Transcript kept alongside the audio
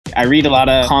I read a lot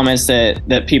of comments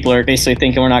that people are basically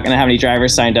thinking we're not going to have any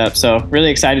drivers signed up. So really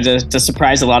excited to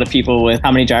surprise a lot of people with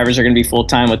how many drivers are going to be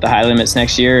full-time with the High Limits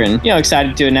next year. And,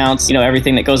 excited to announce,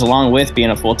 everything that goes along with being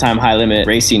a full-time High Limit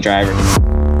racing driver.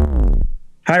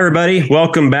 Hi, everybody.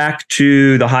 Welcome back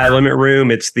to the High Limit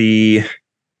Room. It's the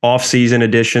off-season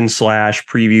edition /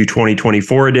 preview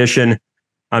 2024 edition.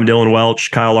 I'm Dylan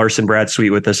Welch, Kyle Larson, Brad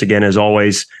Sweet with us again, as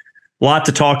always. A lot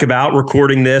to talk about.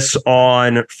 Recording this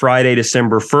on Friday,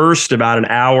 December 1st, about an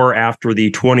hour after the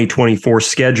 2024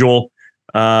 schedule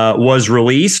was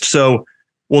released. So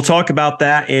we'll talk about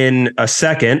that in a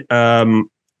second.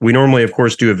 We normally, of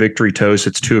course, do a victory toast.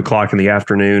 It's 2:00 in the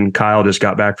afternoon. Kyle just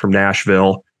got back from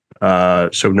Nashville.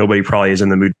 So nobody probably is in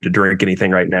the mood to drink anything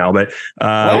right now, but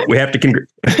we have to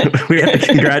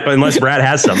congratulate, unless Brad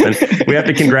has something. We have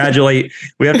to congratulate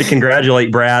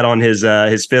Brad on his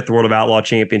 5th World of Outlaw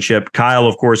Championship. Kyle,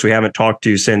 of course, we haven't talked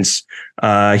to since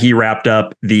he wrapped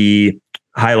up the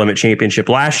High Limit Championship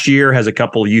last year. Has a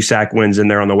couple USAC wins in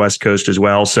there on the West Coast as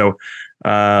well. So,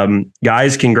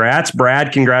 guys, congrats.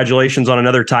 Brad, congratulations on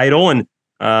another title, and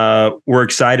we're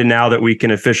excited now that we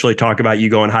can officially talk about you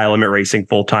going High Limit racing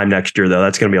full time next year, though.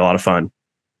 That's going to be a lot of fun.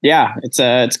 Yeah,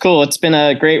 it's cool. It's been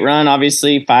a great run.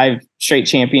 Obviously, 5 straight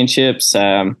championships.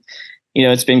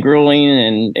 It's been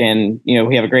grueling, and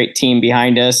we have a great team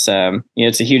behind us.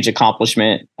 It's a huge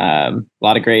accomplishment. A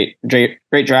lot of great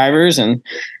drivers, and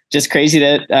just crazy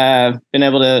that been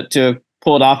able to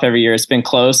pull it off every year. It's been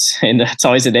close, and it's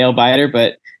always a nail biter,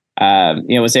 but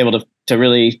was able to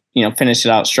really, finish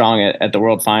it out strong at the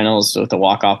World Finals with a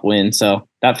walk-off win. So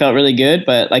that felt really good.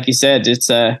 But like you said, it's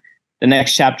the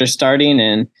next chapter starting,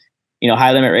 and,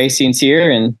 High Limit Racing's here,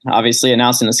 and obviously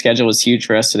announcing the schedule was huge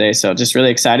for us today. So just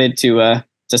really excited to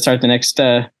start the next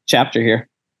chapter here.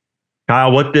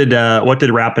 Kyle, what did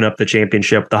wrapping up the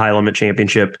championship, the High Limit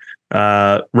Championship,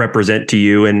 represent to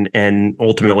you, and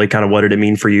ultimately kind of what did it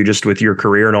mean for you just with your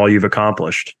career and all you've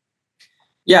accomplished?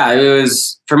 Yeah,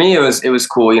 for me, it was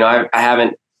cool. I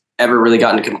haven't ever really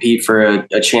gotten to compete for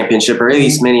a championship, or at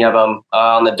least many of them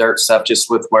on the dirt stuff, just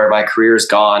with where my career's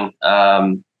gone,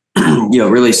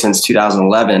 really since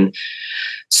 2011.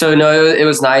 So no, it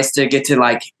was nice to get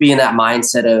to be in that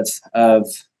mindset of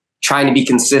trying to be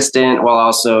consistent while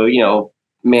also,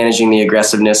 managing the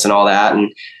aggressiveness and all that.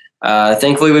 And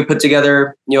thankfully we put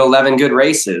together, 11 good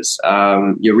races.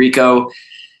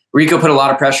 Rico put a lot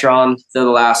of pressure on the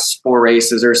last 4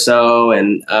 races or so.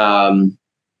 And,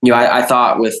 I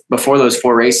thought before those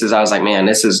 4 races, I was like, man,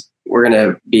 we're going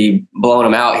to be blowing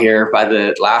them out here by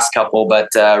the last couple. But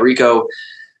Rico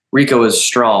was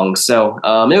strong. So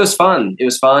it was fun. It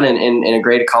was fun and a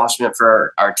great accomplishment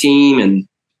for our team. And,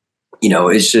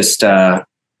 it's just, it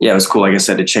was cool, like I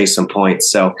said, to chase some points.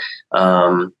 So,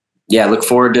 look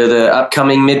forward to the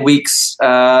upcoming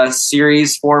midweeks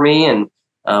series for me. And,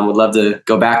 would love to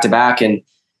go back to back, and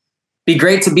be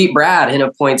great to beat Brad in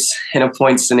a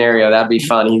points scenario. That'd be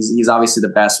fun. He's obviously the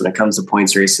best when it comes to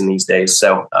points racing these days.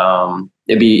 So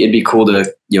it'd be cool to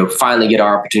finally get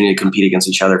our opportunity to compete against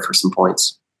each other for some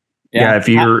points. Yeah.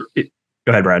 Go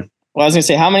ahead, Brad. Well, I was gonna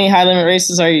say, how many High Limit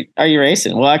races are you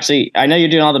racing? Well, actually, I know you're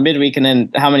doing all the midweek, and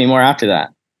then how many more after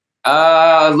that?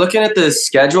 Looking at the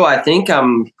schedule, I think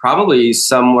I'm probably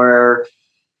somewhere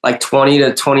like 20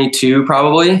 to 22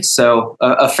 probably. So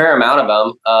a fair amount of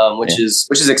them, which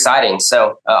is exciting.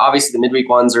 So obviously the midweek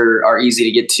ones are easy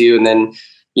to get to. And then,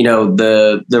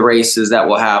 the races that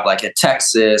we'll have like at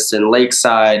Texas and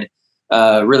Lakeside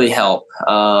really help,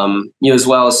 as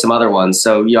well as some other ones.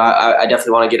 So, I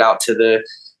definitely want to get out to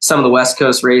some of the West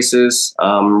Coast races.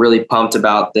 Really pumped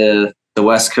about the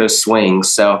West Coast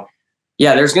swings. So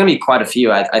yeah, there's going to be quite a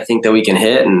few I think that we can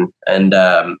hit, and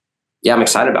I'm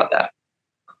excited about that.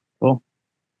 Cool.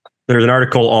 There's an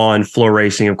article on Flow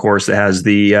Racing, of course, that has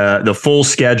the full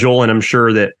schedule, and I'm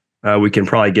sure that we can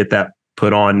probably get that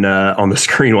put on the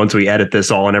screen once we edit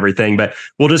this all and everything. But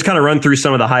we'll just kind of run through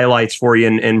some of the highlights for you,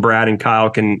 and Brad and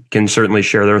Kyle can certainly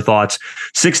share their thoughts.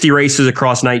 60 races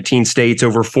across 19 states,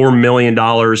 over $4 million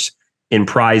in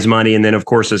prize money. And then, of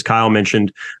course, as Kyle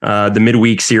mentioned, the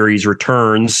midweek series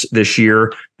returns this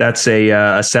year. That's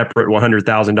a separate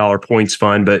 $100,000 points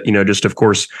fund, but, just, of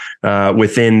course,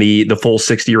 within the full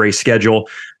 60 race schedule.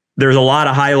 There's a lot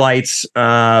of highlights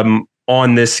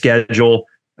on this schedule.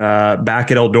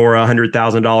 Back at Eldora,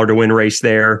 $100,000 to win race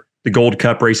there. The Gold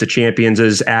Cup Race of Champions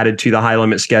is added to the high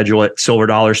limit schedule at Silver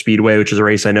Dollar Speedway, which is a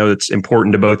race I know that's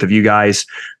important to both of you guys.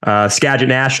 Skagit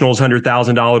Nationals,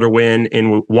 $100,000 to win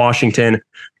in Washington.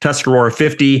 Tuscarora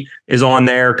 50 is on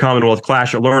there. Commonwealth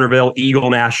Clash at Lernerville. Eagle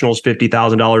Nationals,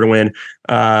 $50,000 to win.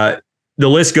 The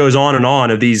list goes on and on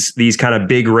of these kind of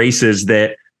big races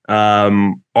that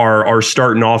are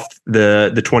starting off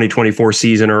the 2024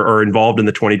 season or involved in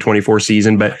the 2024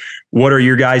 season. But what are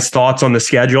your guys' thoughts on the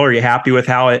schedule? Are you happy with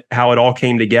how it all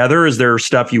came together? Is there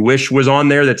stuff you wish was on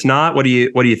there that's not? What do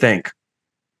you think?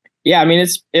 Yeah, I mean,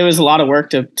 it was a lot of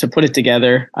work to put it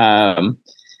together.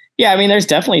 Yeah, I mean, there's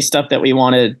definitely stuff that we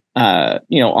wanted,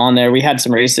 on there. We had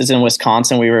some races in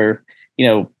Wisconsin we were,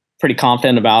 pretty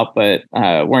confident about, but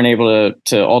weren't able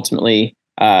to ultimately,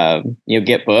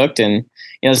 get booked. And,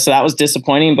 so that was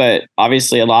disappointing, but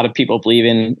obviously a lot of people believe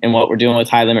in what we're doing with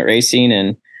High Limit Racing.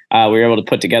 And we were able to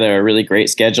put together a really great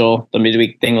schedule. The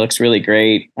midweek thing looks really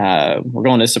great. We're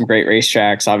going to some great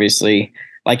racetracks. Obviously,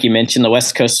 like you mentioned, the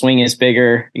West Coast swing is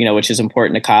bigger, which is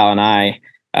important to Kyle and I.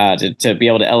 To be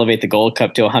able to elevate the Gold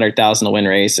Cup to 100,000 to win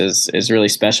race is really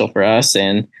special for us,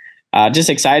 and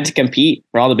just excited to compete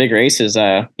for all the big races.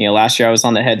 Last year I was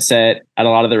on the headset at a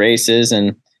lot of the races,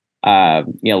 and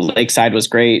Lakeside was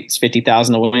great. It's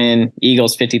 50,000 to win.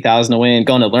 Eagles 50,000 to win.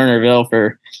 Going to Lernerville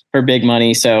for big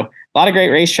money. So a lot of great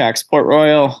racetracks. Port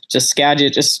Royal, just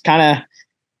Skagit, just kind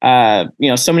of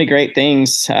so many great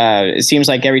things. It seems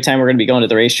like every time we're going to be going to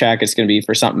the racetrack, it's going to be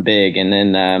for something big, and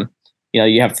then.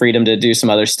 You have freedom to do some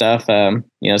other stuff. So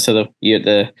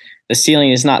the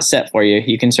ceiling is not set for you.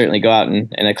 You can certainly go out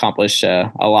and accomplish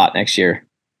a lot next year.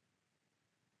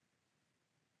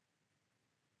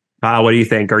 What do you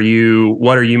think?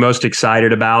 What are you most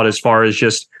excited about as far as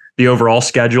just the overall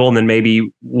schedule? And then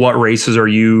maybe what races are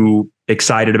you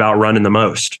excited about running the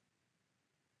most?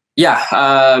 Yeah.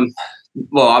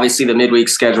 Well, obviously the midweek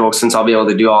schedule, since I'll be able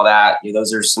to do all that,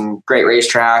 those are some great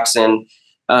racetracks, and,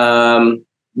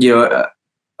 a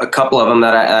couple of them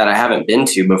that I haven't been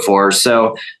to before.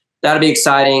 So that'll be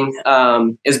exciting.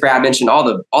 As Brad mentioned, all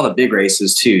the big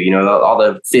races too, all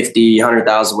the 50,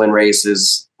 100,000 win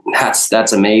races.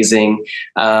 That's amazing.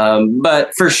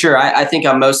 But for sure, I think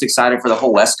I'm most excited for the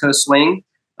whole West Coast swing.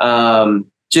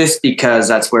 Just because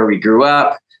that's where we grew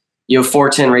up.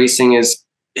 410 racing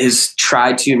is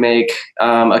tried to make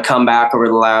a comeback over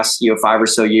the last 5 or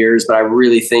so years, but I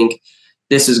really think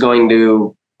this is going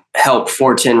to help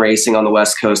 410 racing on the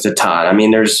West Coast a ton. I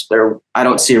mean, I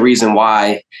don't see a reason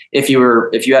why, if you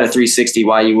had a 360,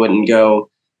 why you wouldn't go,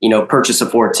 purchase a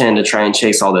 410 to try and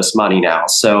chase all this money now.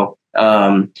 So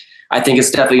I think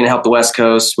it's definitely going to help the West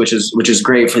Coast, which is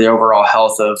great for the overall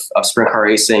health of sprint car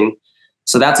racing.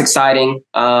 So that's exciting.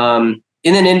 And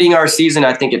then ending our season,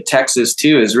 I think at Texas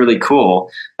too is really cool.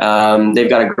 They've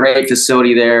got a great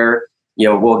facility there.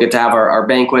 We'll get to have our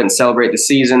banquet and celebrate the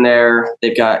season there.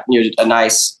 They've got a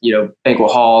nice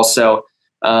banquet hall. So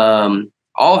all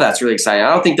of that's really exciting. I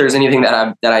don't think there's anything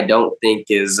that I don't think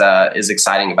is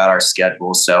exciting about our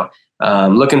schedule. So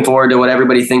looking forward to what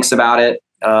everybody thinks about it.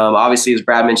 Obviously, as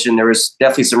Brad mentioned, there was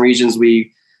definitely some regions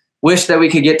we wish that we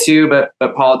could get to, but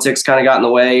politics kind of got in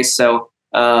the way. So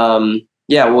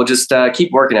we'll just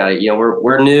keep working at it.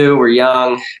 We're new, we're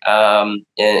young, and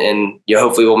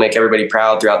hopefully we'll make everybody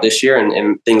proud throughout this year,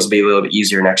 and things will be a little bit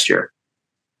easier next year.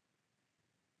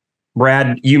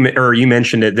 Brad, you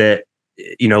mentioned it that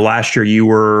last year you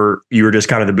were just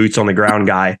kind of the boots on the ground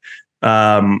guy.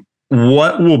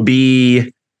 What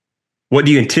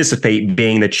do you anticipate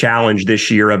being the challenge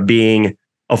this year of being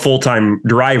a full-time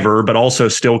driver, but also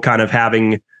still kind of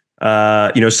having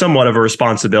somewhat of a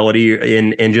responsibility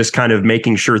in just kind of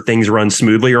making sure things run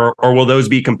smoothly, or will those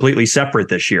be completely separate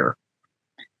this year?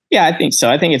 Yeah, I think so.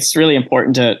 I think it's really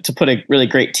important to put a really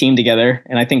great team together.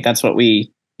 And I think that's what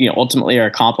we, ultimately are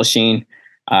accomplishing.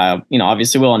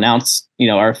 Obviously we'll announce,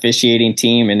 our officiating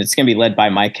team, and it's going to be led by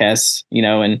Mike Hess,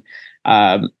 and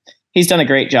he's done a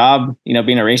great job,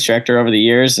 being a race director over the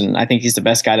years. And I think he's the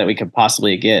best guy that we could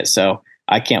possibly get. So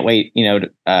I can't wait,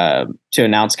 to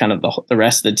announce kind of the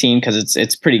rest of the team, because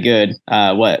it's pretty good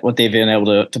what they've been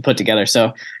able to put together.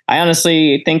 So I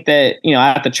honestly think that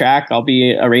at the track I'll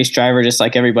be a race driver just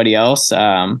like everybody else.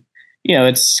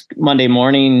 It's Monday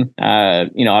morning.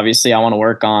 Obviously I want to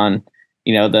work on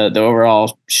the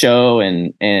overall show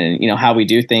and how we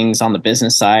do things on the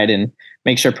business side, and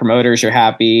make sure promoters are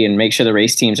happy, and make sure the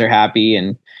race teams are happy,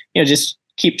 and just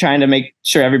keep trying to make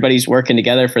sure everybody's working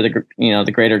together for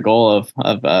the greater goal of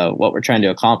what we're trying to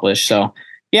accomplish. So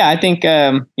yeah, I think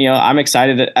I'm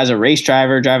excited as a race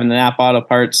driver driving the Napa Auto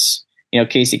Parts,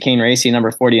 Casey Kane Racing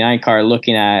number 49 car,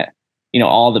 looking at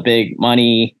all the big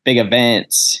money, big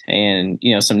events, and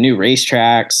some new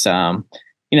racetracks,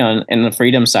 and the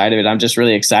freedom side of it. I'm just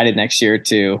really excited next year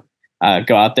to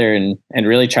go out there and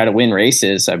really try to win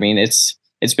races. I mean, it's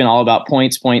been all about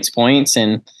points,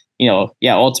 and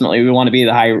ultimately we want to be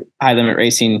the high limit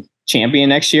racing champion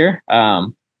next year.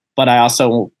 But I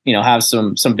also, have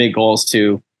some big goals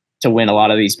to win a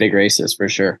lot of these big races for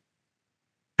sure.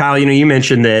 Kyle, you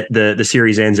mentioned that the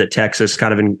series ends at Texas,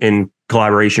 kind of in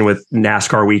collaboration with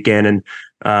NASCAR weekend, and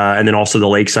then also the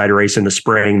Lakeside race in the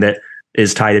spring that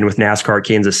is tied in with NASCAR at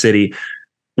Kansas City.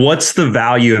 What's the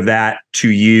value of that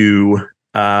to you,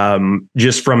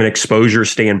 just from an exposure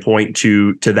standpoint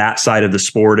to that side of the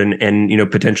sport,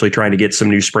 and potentially trying to get some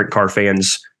new sprint car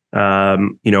fans,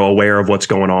 aware of what's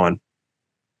going on?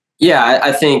 Yeah,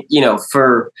 I think,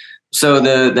 so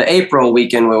the April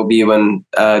weekend will be when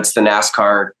it's the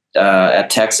NASCAR at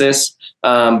Texas.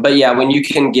 But yeah, when you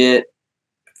can get,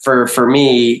 for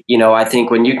me, I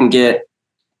think when you can get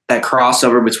that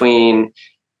crossover between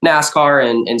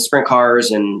NASCAR and sprint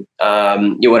cars and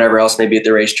whatever else may be at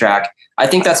the racetrack, I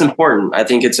think that's important. I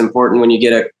think it's important when you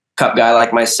get a Cup guy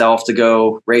like myself to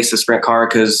go race a sprint car,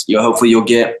 because hopefully you'll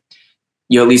get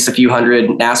at least a few hundred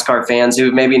NASCAR fans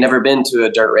who've maybe never been to a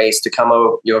dirt race to come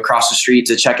across the street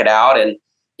to check it out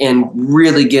and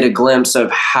really get a glimpse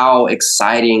of how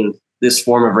exciting this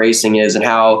form of racing is and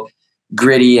how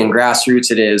gritty and grassroots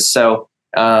it is. So,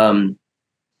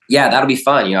 yeah, that'll be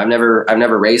fun. I've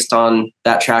never raced on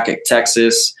that track at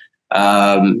Texas.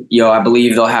 I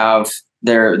believe they'll have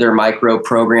their micro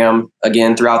program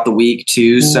again throughout the week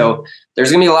too. Mm-hmm. So there's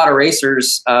going to be a lot of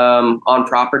racers on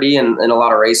property and a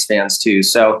lot of race fans too.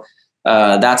 So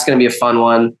that's going to be a fun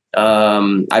one.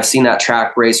 I've seen that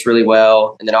track race really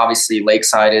well. And then obviously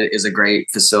Lakeside is a great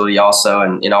facility also,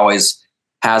 and it always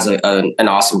has an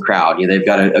awesome crowd. They've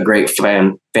got a great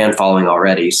fan following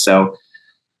already. So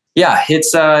yeah,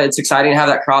 it's exciting to have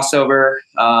that crossover.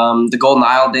 The Golden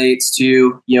Isle dates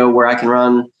too, where I can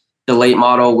run the late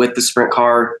model with the sprint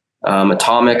car,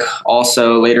 Atomic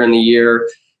also later in the year.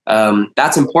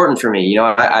 That's important for me.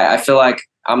 I feel like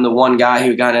I'm the one guy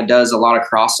who kind of does a lot of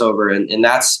crossover, and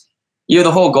that's,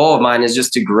 the whole goal of mine is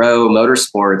just to grow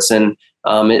motorsports. And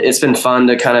it's been fun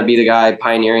to kind of be the guy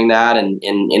pioneering that and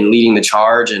leading the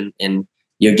charge and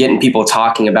getting people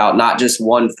talking about not just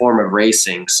one form of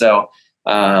racing. So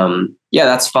yeah,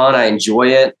 that's fun. I enjoy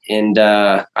it. And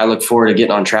I look forward to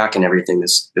getting on track and everything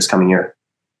this coming year.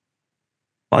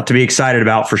 A lot to be excited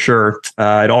about for sure.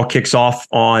 It all kicks off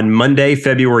on Monday,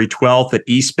 February 12th at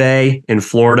East Bay in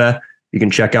Florida. You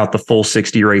can check out the full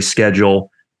 60 race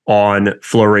schedule on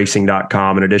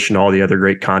flowracing.com, in addition to all the other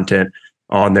great content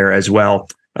on there as well.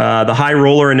 The high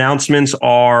roller announcements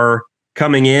are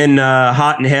coming in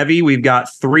hot and heavy. We've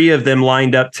got 3 of them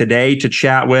lined up today to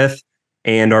chat with,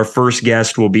 and our first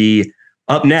guest will be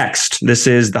up next. This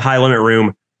is the High Limit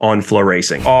Room on Flow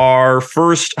Racing. Our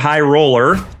first high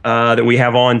roller that we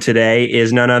have on today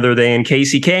is none other than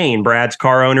Kasey Kahne, Brad's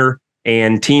car owner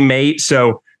and teammate.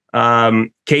 So,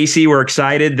 Kasey, we're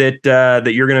excited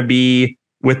that you're going to be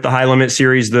with the High Limit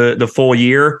Series the full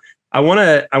year. I want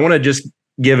to just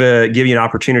give you an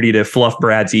opportunity to fluff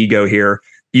Brad's ego here.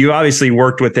 You obviously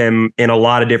worked with him in a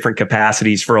lot of different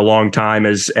capacities for a long time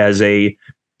as a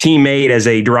teammate, as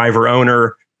a driver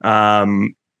owner.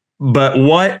 But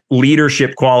what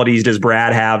leadership qualities does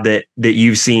Brad have that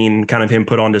you've seen kind of him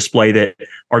put on display that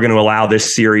are going to allow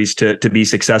this series to be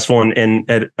successful and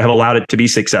have allowed it to be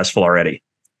successful already?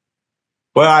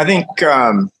 Well, I think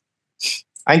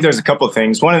there's a couple of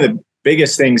things. One of the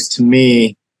biggest things to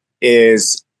me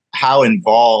is how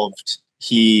involved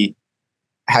he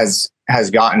has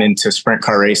gotten into sprint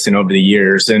car racing over the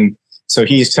years. And so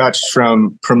he's touched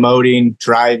from promoting,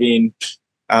 driving,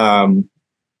 doing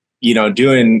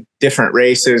different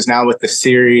races. Now with the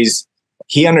series,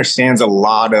 he understands a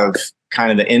lot of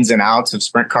kind of the ins and outs of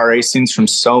sprint car racing from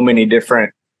so many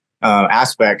different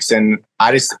aspects. And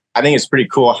I think it's pretty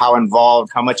cool how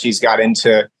involved, how much he's got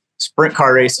into sprint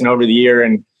car racing over the year.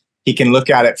 And he can look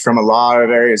at it from a lot of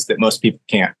areas that most people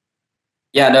can't.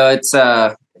 Yeah, no, it's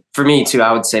for me too.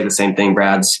 I would say the same thing,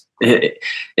 Brad's.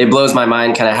 It blows my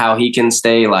mind kind of how he can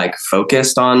stay like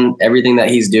focused on everything that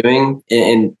he's doing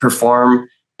and perform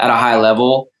at a high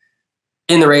level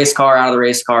in the race car, out of the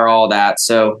race car, all that.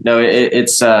 So no,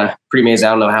 it's pretty amazing.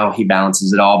 I don't know how he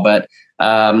balances it all, but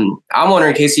I'm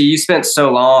wondering, Kasey, you spent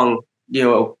so long,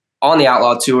 on the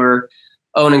Outlaw Tour,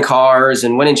 owning cars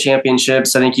and winning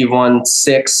championships. I think you've won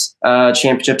 6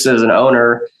 championships as an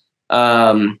owner.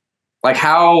 Like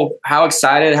how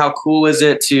excited, how cool is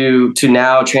it to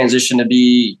now transition to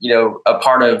be, a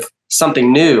part of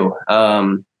something new?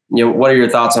 What are your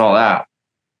thoughts on all that?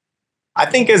 I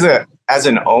think as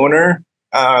an owner,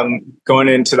 going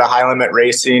into the high limit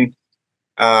racing,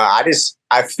 I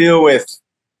feel with,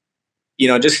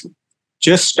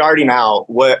 just starting out,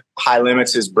 what High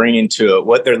Limits is bringing to it,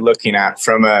 what they're looking at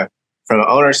from an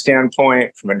owner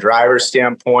standpoint, from a driver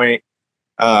standpoint,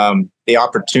 the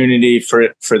opportunity for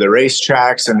the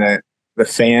racetracks and the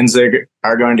fans that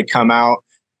are going to come out.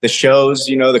 the shows,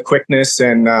 the quickness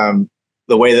and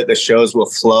the way that the shows will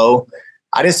flow.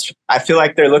 I feel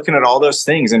like they're looking at all those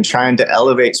things and trying to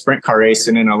elevate sprint car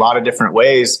racing in a lot of different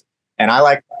ways. And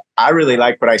I really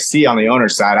like what I see on the owner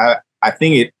side. I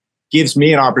think it gives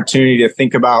me an opportunity to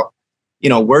think about,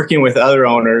 working with other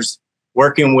owners,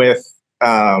 working with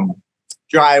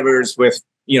drivers, with,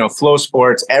 Flow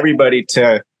Sports, everybody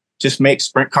to just make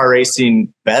sprint car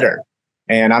racing better.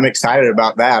 And I'm excited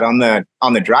about that. On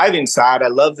the driving side, I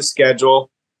love the schedule.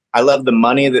 I love the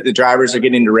money that the drivers are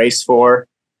getting to race for.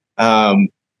 The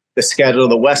schedule,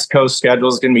 the West Coast schedule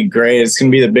is going to be great. It's going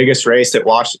to be the biggest race that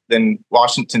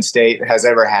Washington State has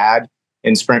ever had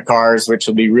in sprint cars, which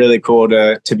will be really cool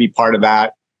to be part of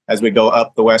that as we go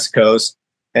up the West Coast.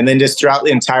 And then just throughout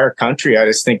the entire country, I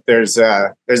just think there's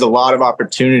a lot of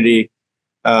opportunity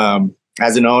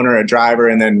as an owner, a driver,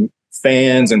 and then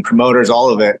fans and promoters,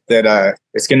 all of it, that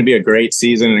it's going to be a great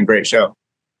season and a great show.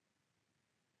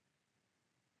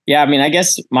 Yeah, I mean, I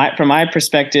guess from my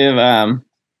perspective,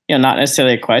 not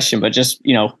necessarily a question, but just,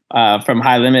 from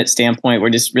High Limit standpoint,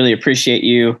 we just really appreciate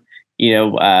you,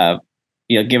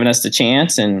 giving us the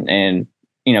chance and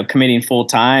committing full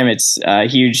time. It's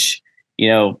huge,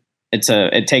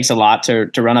 it takes a lot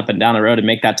to run up and down the road and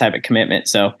make that type of commitment.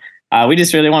 So we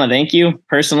just really want to thank you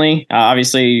personally,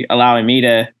 obviously allowing me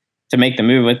to make the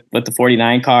move with the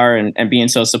 49 car and being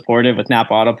so supportive with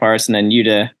Napa Auto Parts, and then you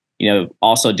to,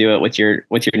 also do it with your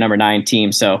number 9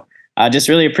 team. So just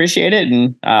really appreciate it.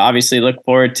 And obviously look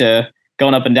forward to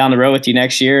going up and down the road with you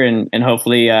next year and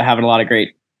hopefully having a lot of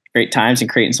great times and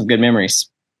creating some good memories.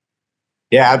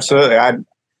 Yeah, absolutely.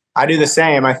 I do the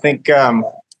same. I think,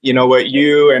 what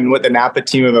you and what the Napa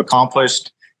team have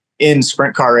accomplished in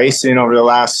sprint car racing over the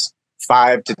last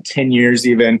 5 to 10 years,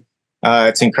 even,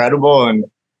 it's incredible. And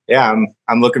yeah,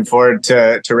 I'm looking forward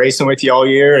to racing with you all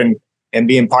year and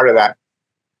being part of that.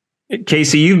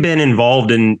 Casey, you've been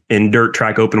involved in dirt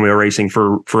track open wheel racing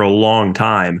for a long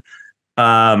time.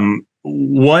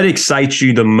 What excites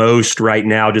you the most right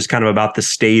now, just kind of about the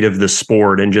state of the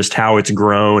sport and just how it's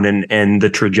grown and the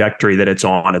trajectory that it's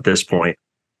on at this point?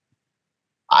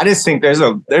 I just think there's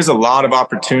a lot of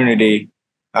opportunity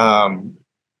to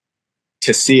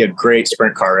see a great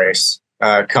sprint car race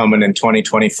coming in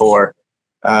 2024.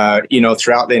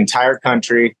 Throughout the entire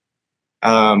country,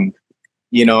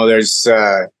 there's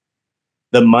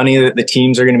the money that the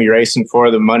teams are going to be racing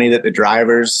for, the money that the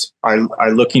drivers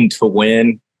are looking to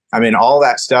win. I mean, all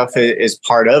that stuff is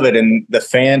part of it. And the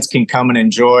fans can come and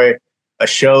enjoy a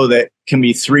show that can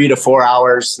be 3 to 4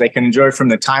 hours. They can enjoy from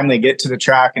the time they get to the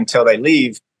track until they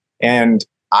leave. And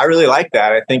I really like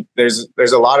that. I think there's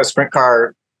a lot of sprint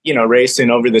car, racing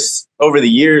over the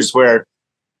years where,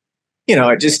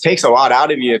 it just takes a lot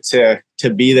out of you to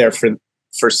be there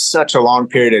for such a long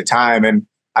period of time. And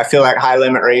I feel like High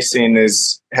Limit Racing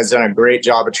has done a great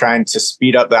job of trying to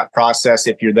speed up that process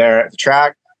if you're there at the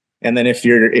track. And then if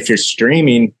you're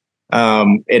streaming,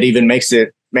 it even makes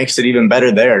it even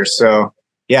better there. So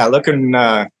yeah, looking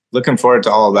forward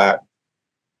to all of that.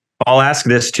 I'll ask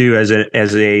this too, as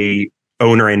a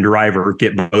owner and driver,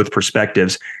 get both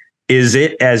perspectives. Is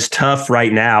it as tough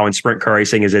right now in sprint car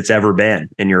racing as it's ever been,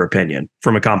 in your opinion,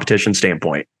 from a competition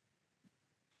standpoint?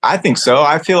 I think so.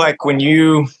 I feel like when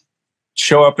you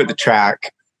show up at the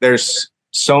track, there's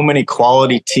so many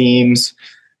quality teams,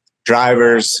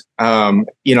 drivers. To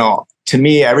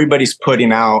me, everybody's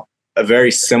putting out a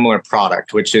very similar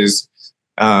product, which is,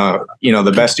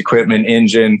 the best equipment,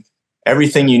 engine,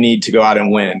 everything you need to go out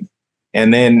and win.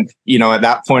 And then, at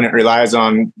that point, it relies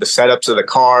on the setups of the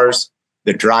cars,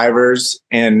 the drivers,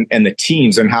 and the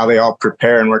teams and how they all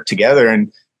prepare and work together.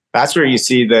 And that's where you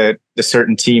see the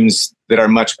certain teams that are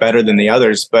much better than the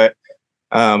others. But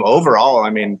overall, I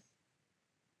mean,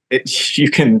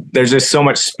 there's just so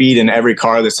much speed in every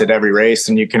car that's at every race,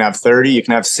 and you can have 30, you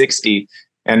can have 60.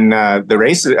 And the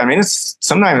races, I mean,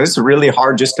 sometimes it's really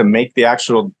hard just to make the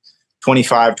actual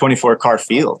 25, 24 car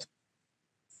field.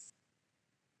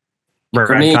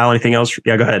 For me, Kyle, anything else?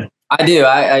 Yeah, go ahead. I do.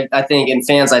 I think, and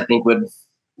fans, I think, would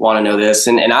want to know this.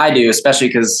 And I do, especially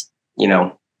because,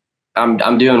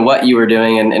 I'm doing what you were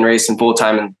doing and racing full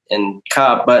time in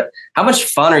Cup. But how much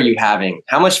fun are you having?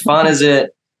 How much fun is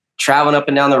it traveling up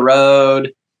and down the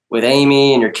road with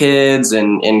Amy and your kids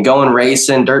and going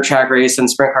racing, dirt track racing,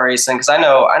 sprint car racing? Because I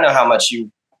know how much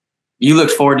you look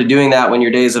forward to doing that when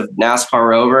your days of NASCAR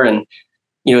are over. And,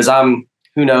 as I'm,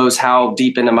 who knows how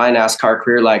deep into my NASCAR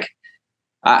career, like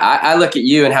I look at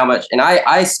you and how much, and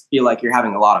I feel like you're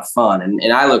having a lot of fun.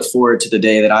 And I look forward to the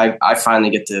day that I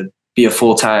finally get to be a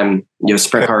full-time,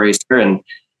 sprint car racer. And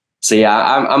so,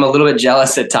 yeah, I'm a little bit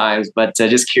jealous at times, but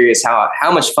just curious,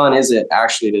 how much fun is it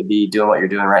actually to be doing what you're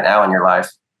doing right now in your life?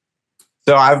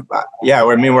 So I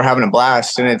mean, we're having a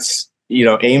blast, and it's,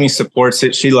 Amy supports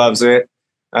it. She loves it.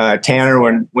 Tanner,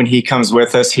 when he comes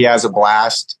with us, he has a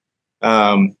blast.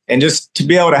 And just to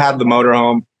be able to have the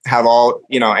motorhome, have all,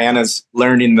 Anna's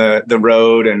learning the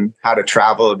road and how to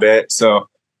travel a bit. So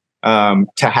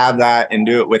to have that and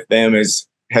do it with them has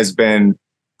been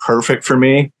perfect for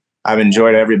me. I've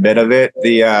enjoyed every bit of it.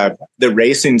 The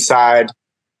racing side,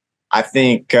 I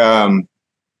think, it's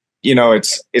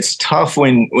tough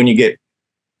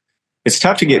it's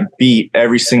tough to get beat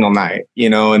every single night,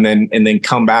 and then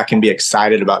come back and be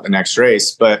excited about the next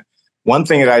race. But one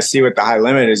thing that I see with the High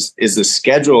Limit is the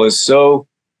schedule is so,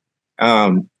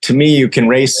 to me, you can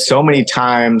race so many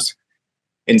times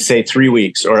in, say, 3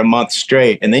 weeks or a month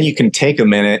straight, and then you can take a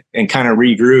minute and kind of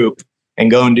regroup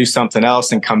and go and do something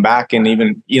else and come back and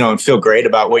even, and feel great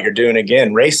about what you're doing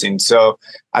again, racing. So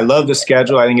I love the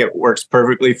schedule. I think it works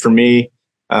perfectly for me.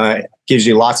 It gives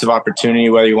you lots of opportunity,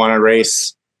 whether you want to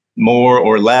race more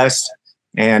or less.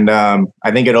 And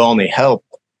I think it'll only help,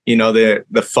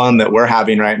 the fun that we're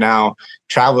having right now,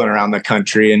 traveling around the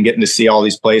country and getting to see all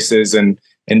these places and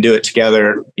do it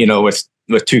together,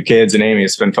 with 2 kids and Amy.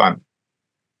 It's been fun.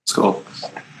 It's cool.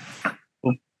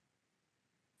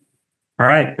 All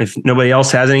right. If nobody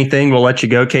else has anything, we'll let you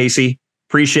go, Casey.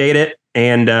 Appreciate it.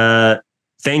 And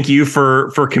thank you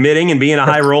for committing and being a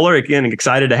high roller. Again,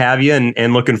 excited to have you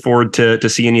and looking forward to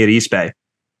seeing you at East Bay.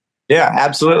 Yeah,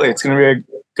 absolutely. It's going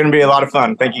to be a lot of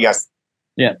fun. Thank you, guys.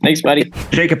 Yeah. Thanks, buddy.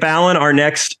 Jacob Allen, our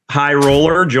next high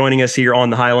roller, joining us here on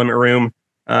the High Limit Room.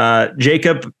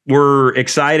 Jacob, we're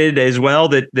excited as well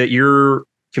that you're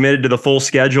committed to the full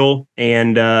schedule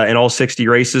and all 60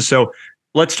 races. So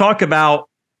let's talk about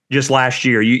just last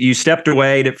year. You stepped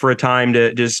away for a time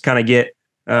to just kind of get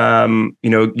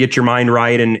your mind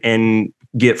right and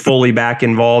get fully back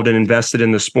involved and invested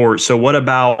in the sport. So what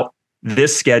about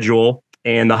this schedule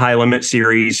and the High Limit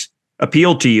Series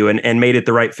appealed to you and made it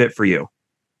the right fit for you?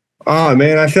 Oh,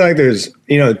 man, I feel like there's,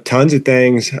 tons of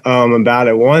things about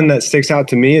it. One that sticks out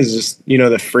to me is just,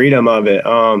 the freedom of it.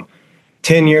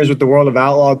 10 years with the World of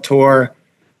Outlaw Tour.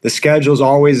 The schedule's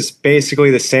always basically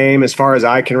the same as far as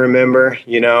I can remember.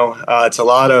 It's a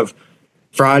lot of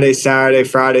Friday, Saturday.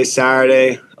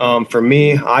 For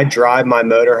me, I drive my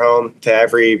motorhome to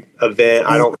every event.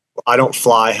 I don't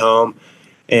fly home.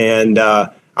 And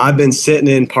I've been sitting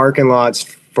in parking lots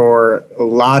for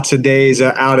lots of days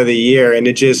out of the year, and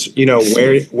it just,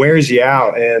 wears you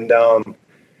out. And I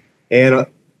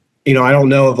don't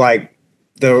know of like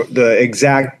the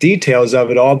exact details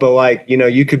of it all, but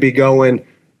you could be going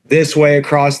this way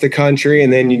across the country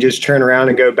and then you just turn around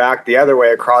and go back the other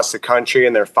way across the country,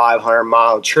 and they're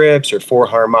 500-mile trips or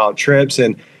 400-mile trips.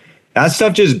 And that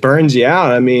stuff just burns you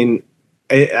out. I mean,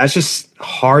 that's just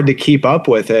hard to keep up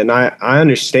with it. And I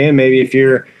understand maybe if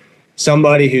you're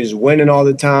somebody who's winning all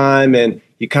the time and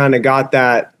you kind of got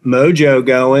that mojo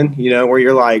going, where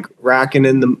you're like racking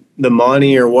in the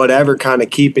money or whatever, kind of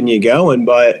keeping you going.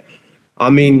 But I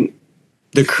mean,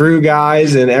 the crew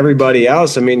guys and everybody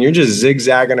else, I mean, you're just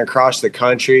zigzagging across the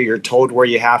country. You're told where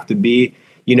you have to be,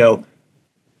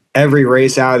 every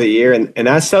race out of the year. And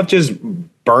that stuff just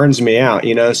burns me out,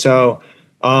 So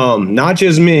not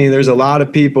just me, there's a lot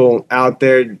of people out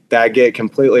there that get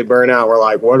completely burnt out. We're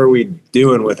like, what are we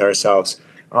doing with ourselves?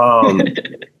 Yeah,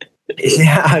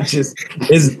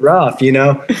 it's rough,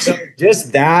 So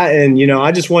just that, and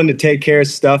I just wanted to take care of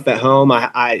stuff at home.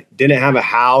 I didn't have a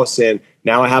house, and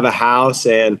now I have a house,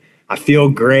 and I feel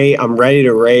great. I'm ready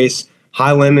to race.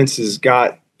 High Limits has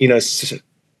got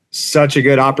such a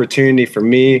good opportunity for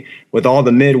me with all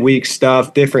the midweek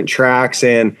stuff, different tracks,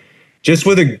 and just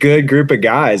with a good group of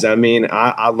guys. I mean,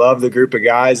 I love the group of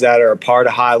guys that are a part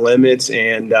of High Limits,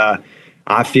 and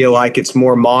I feel like it's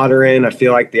more modern. I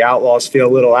feel like the Outlaws feel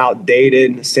a little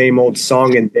outdated, same old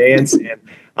song and dance, and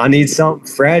I need something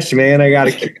fresh, man. I got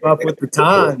to keep up with the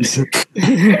times.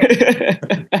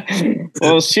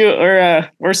 Well, shoot,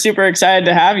 we're super excited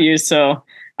to have you. So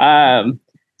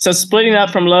splitting up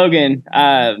from Logan,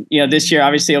 this year,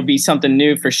 obviously it'll be something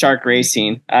new for Shark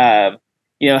Racing. How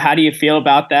do you feel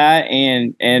about that?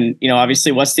 And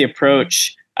obviously what's the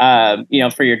approach,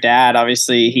 for your dad?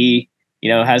 Obviously he,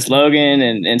 has Logan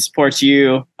and supports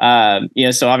you.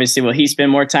 So obviously will he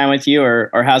spend more time with you,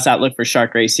 or how's that look for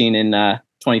Shark Racing in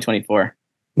 2024?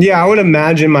 Yeah, I would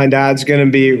imagine my dad's going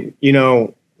to be,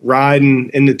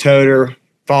 riding in the toter,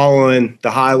 following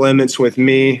the High Limits with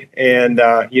me. And,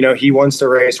 he wants to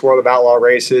race World of Outlaw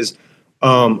races.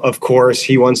 Of course,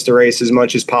 he wants to race as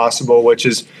much as possible, which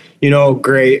is,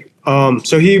 great.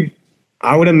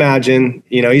 I would imagine,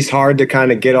 he's hard to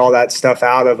kind of get all that stuff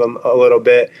out of him a little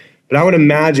bit, but I would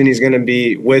imagine he's going to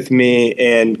be with me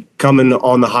and coming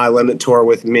on the High Limit Tour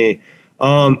with me.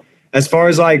 As far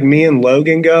as like me and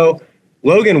Logan go,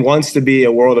 Logan wants to be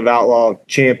a World of Outlaw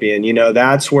champion. You know,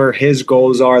 that's where his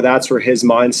goals are. That's where his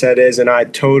mindset is. And I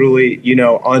totally, you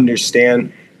know,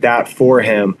 understand that for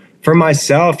him. For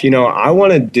myself, you know, I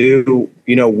want to do,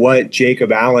 you know, what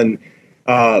Jacob Allen,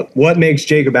 what makes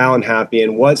Jacob Allen happy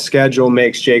and what schedule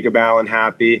makes Jacob Allen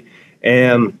happy.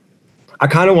 And I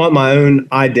kind of want my own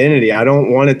identity. I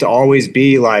don't want it to always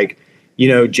be like, you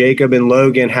know, Jacob and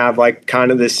Logan have like kind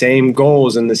of the same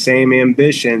goals and the same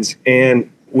ambitions.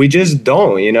 And we just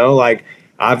don't, you know, like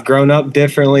I've grown up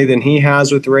differently than he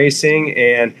has with racing.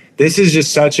 And this is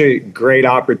just such a great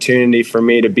opportunity for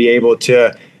me to be able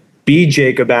to be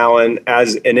Jacob Allen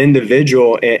as an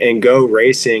individual and go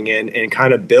racing and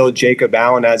kind of build Jacob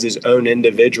Allen as his own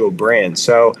individual brand.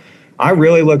 So I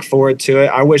really look forward to it.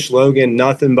 I wish Logan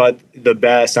nothing but the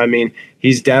best. I mean,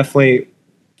 he's definitely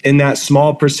in that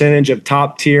small percentage of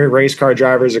top tier race car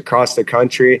drivers across the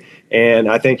country. And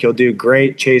I think he'll do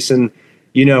great chasing,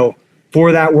 you know,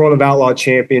 for that World of Outlaw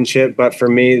championship. But for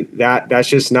me, that's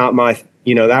just not my,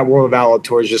 you know, that World of Outlaw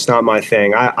Tour is just not my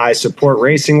thing. I support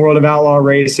racing World of Outlaw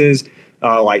races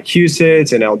like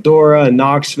Huset's and Eldora and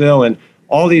Knoxville and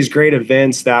all these great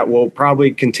events that will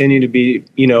probably continue to be,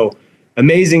 you know,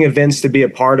 amazing events to be a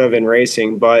part of in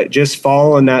racing. But just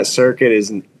following that circuit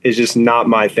is just not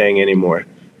my thing anymore.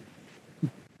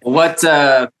 What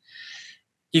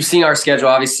you've seen our schedule,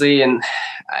 obviously, and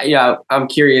yeah, I'm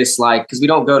curious, like, because we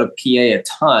don't go to PA a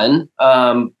ton.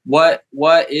 What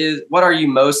are you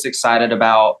most excited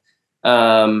about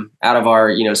out of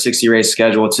our 60 race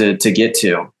schedule to get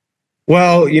to?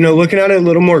 Well, you know, looking at it a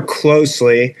little more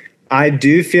closely, I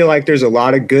do feel like there's a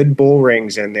lot of good bull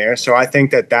rings in there. So I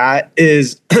think that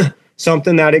is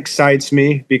something that excites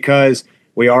me because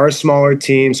we are a smaller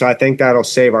team. So I think that'll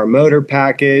save our motor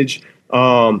package.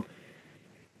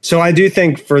 So I do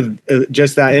think for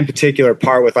just that in particular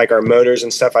part with like our motors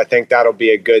and stuff, I think that'll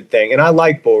be a good thing. And I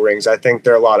like bull rings. I think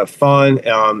they're a lot of fun.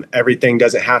 Everything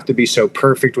doesn't have to be so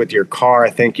perfect with your car. I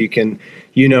think you can,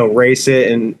 race it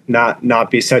and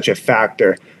not be such a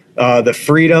factor. The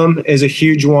freedom is a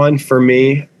huge one for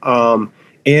me.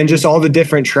 And just all the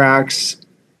different tracks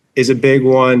is a big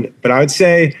one. But I would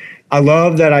say I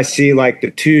love that I see like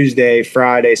the Tuesday,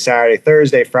 Friday, Saturday,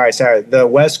 Thursday, Friday, Saturday. The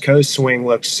West Coast swing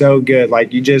looks so good.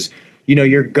 Like you just,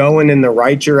 you're going in the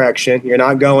right direction. You're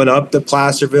not going up to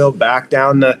Placerville, back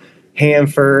down to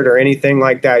Hanford or anything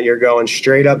like that. You're going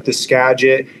straight up to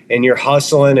Skagit and you're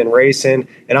hustling and racing.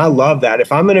 And I love that.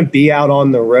 If I'm going to be out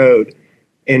on the road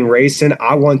and racing,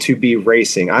 I want to be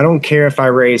racing. I don't care if I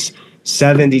race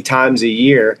 70 times a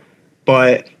year,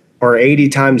 or 80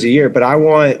 times a year, but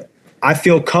I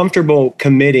feel comfortable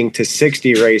committing to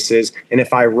 60 races. And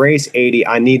if I race 80,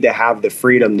 I need to have the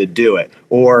freedom to do it.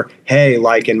 Or, hey,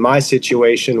 like in my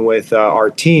situation with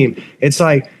our team, it's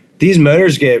like these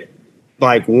motors get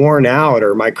like worn out,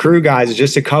 or my crew guys,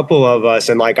 just a couple of us.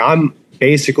 And like, I'm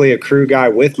basically a crew guy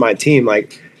with my team.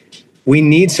 Like we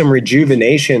need some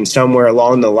rejuvenation somewhere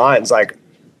along the lines. Like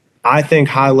I think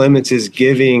High Limits is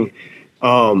giving,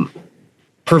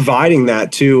 providing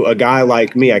that to a guy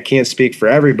like me. I can't speak for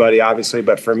everybody, obviously,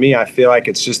 but for me, I feel like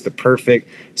it's just the perfect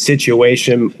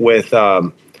situation with,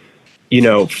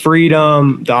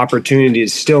 freedom, the opportunity to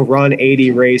still run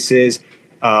 80 races,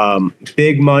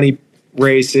 big money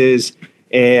races,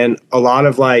 and a lot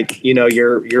of like,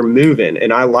 you're moving.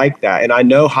 And I like that. And I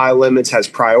know High Limits has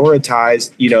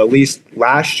prioritized, at least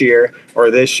last year or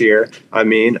this year,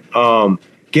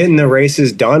 getting the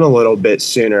races done a little bit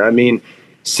sooner.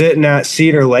 Sitting at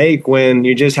Cedar Lake when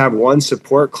you just have one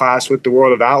support class with the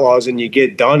World of Outlaws and you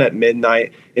get done at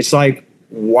midnight, it's like,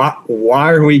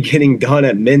 why are we getting done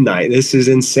at midnight? This is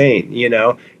insane.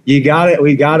 We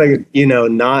gotta,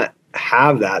 not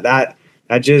have that.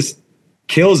 That just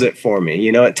kills it for me.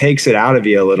 It takes it out of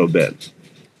you a little bit.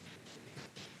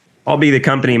 I'll be the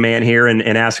company man here and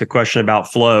ask a question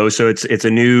about Flow. So it's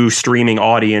a new streaming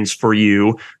audience for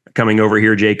you coming over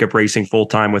here, Jacob, racing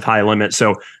full-time with High Limit.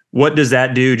 So what does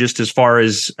that do just as far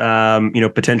as,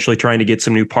 potentially trying to get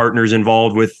some new partners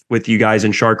involved with you guys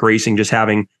in Shark Racing, just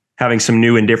having some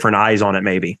new and different eyes on it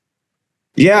maybe?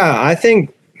 Yeah, I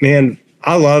think, man,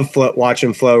 I love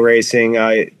watching Flow Racing.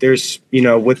 There's,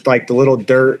 with like the little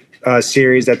dirt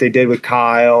series that they did with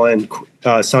Kyle and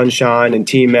Sunshine and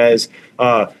T-Mez,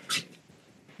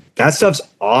 that stuff's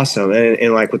awesome.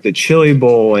 And like with the Chili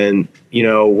Bowl and,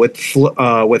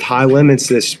 with High Limits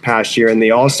this past year and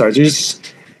the All-Stars,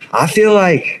 I feel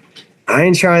like I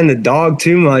ain't trying to dog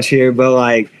too much here, but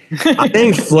like I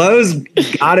think Flow's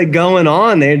got it going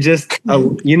on. They're just,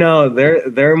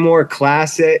 they're more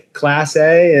class A,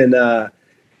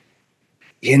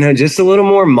 and just a little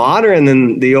more modern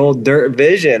than the old Dirt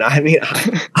Vision. I mean,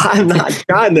 I'm not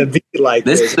trying to be like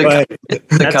this, but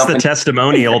that's the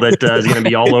testimonial that is going to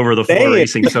be all over the Flow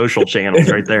Racing social channels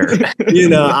right there.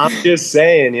 I'm just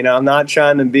saying, I'm not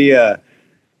trying to be a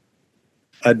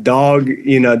dog,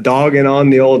 dogging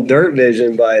on the old Dirt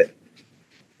Vision, but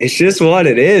it's just what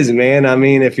it is, man. I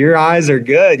mean, if your eyes are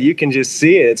good, you can just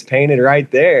see it. It's painted right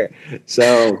there.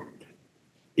 So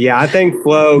yeah, I think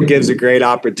Flow gives a great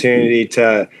opportunity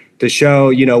to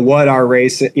show, what our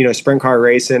race, sprint car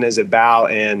racing is about.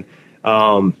 And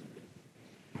I'm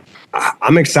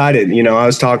excited. I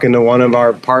was talking to one of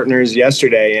our partners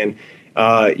yesterday, and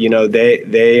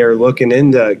they are looking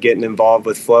into getting involved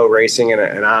with Flow Racing,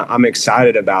 and I'm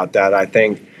excited about that. I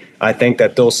think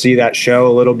that they'll see that show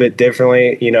a little bit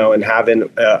differently, and having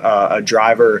a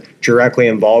driver directly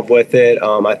involved with it.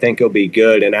 I think it'll be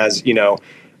good. And as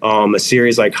a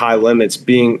series like High Limits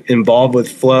being involved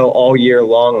with Flow all year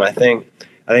long, I think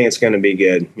it's going to be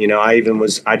good.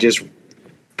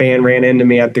 Fan ran into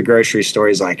me at the grocery store.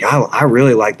 He's like, I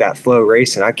really like that Flow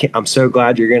racing. I'm so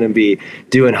glad you're going to be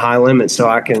doing High Limits so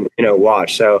I can,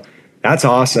 watch. So that's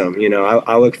awesome.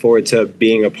 I look forward to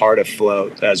being a part of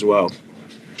Flow as well.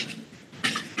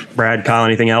 Brad, Kyle,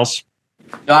 anything else?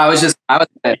 No, I was going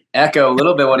to echo a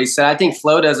little bit what he said. I think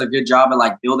Flow does a good job of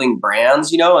building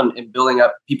brands, and building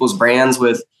up people's brands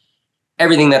with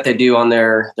everything that they do on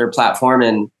their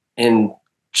platform. And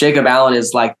Jacob Allen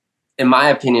is, in my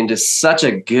opinion, just such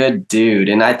a good dude.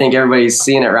 And I think everybody's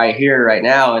seeing it right here, right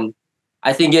now. And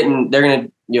I think they're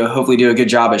going to, hopefully do a good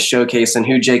job of showcasing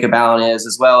who Jacob Allen is,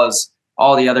 as well as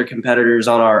all the other competitors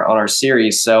on our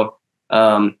series. So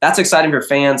that's exciting for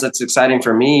fans. That's exciting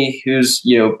for me, who's,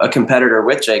 a competitor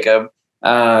with Jacob,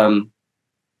 that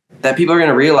people are going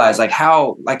to realize I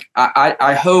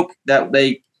hope that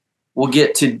they will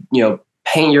get to,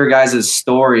 paint your guys'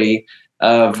 story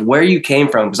of where you came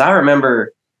from. Cause I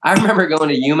remember going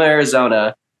to Yuma,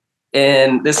 Arizona,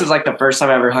 and this is the first time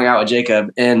I ever hung out with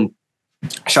Jacob, and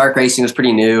Shark Racing was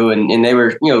pretty new, and they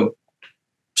were,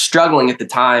 struggling at the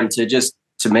time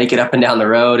to make it up and down the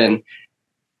road. And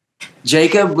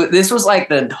Jacob, this was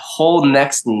the whole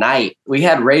next night. We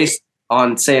had raced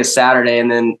on, say, a Saturday,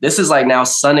 and then this is now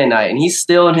Sunday night, and he's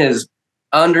still in his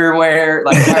underwear.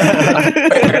 They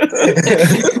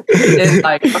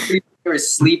were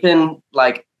sleeping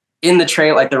in the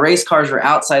trailer. The race cars were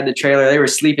outside the trailer. They were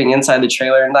sleeping inside the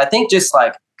trailer. And I think just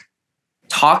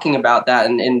talking about that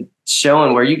and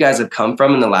showing where you guys have come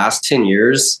from in the last 10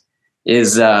 years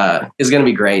is going to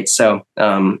be great. So,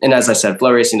 and as I said,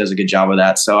 Flow Racing does a good job of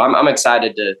that. So I'm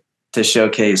excited to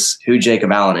showcase who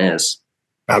Jacob Allen is.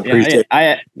 I appreciate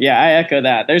I echo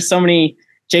that. There's so many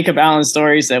Jacob Allen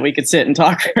stories that we could sit and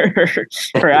talk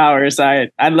for hours. I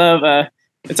love,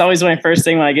 it's always my first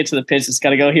thing when I get to the pitch. It's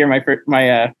got to go hear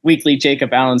my weekly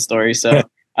Jacob Allen story. So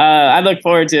I look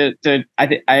forward to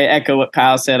I echo what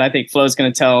Kyle said. I think Flow's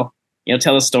going to tell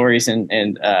the stories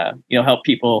and help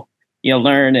people,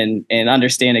 learn and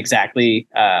understand exactly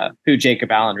who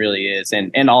Jacob Allen really is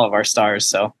and all of our stars.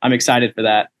 So I'm excited for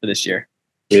that for this year.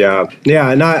 Yeah.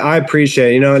 And I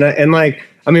appreciate,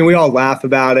 we all laugh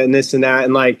about it and this and that.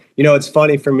 And it's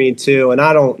funny for me too. And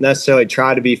I don't necessarily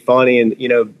try to be funny and,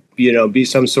 be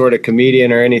some sort of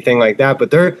comedian or anything like that, but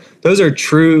those are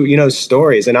true,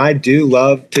 stories. And I do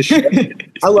love to share,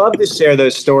 I love to share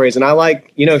those stories. And I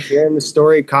like, hearing the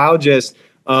story Kyle just,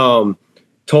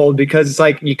 told, because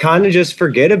it's you kind of just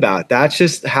forget about it. That's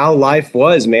just how life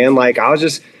was, man. I was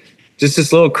just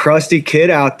this little crusty kid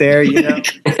out there,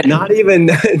 not even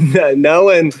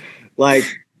knowing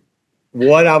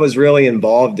what I was really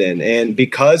involved in. And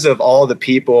because of all the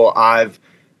people I've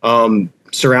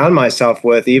surround myself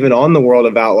with, even on the World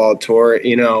of Outlaw Tour,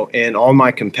 and all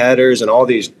my competitors and all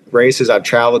these races I've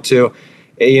traveled to,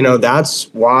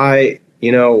 that's why,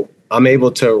 I'm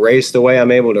able to race the way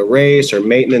I'm able to race or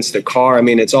maintenance the car.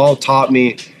 It's all taught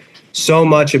me so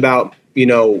much about,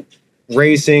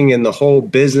 racing and the whole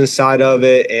business side of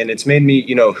it. And it's made me,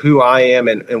 who I am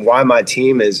and why my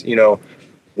team is,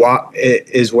 why it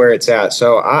is where it's at.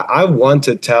 So I want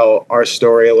to tell our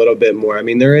story a little bit more.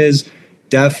 There is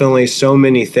definitely so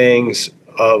many things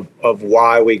of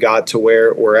why we got to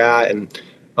where we're at and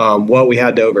what we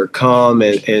had to overcome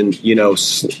and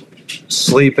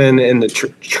sleeping in the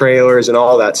trailers and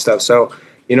all that stuff. So,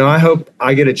 I hope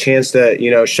I get a chance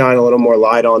to, shine a little more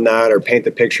light on that or paint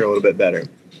the picture a little bit better.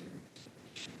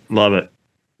 Love it.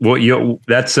 Well,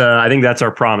 that's I think that's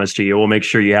our promise to you. We'll make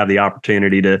sure you have the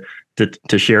opportunity to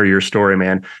to share your story,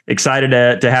 man. Excited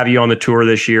to have you on the tour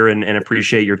this year and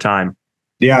appreciate your time.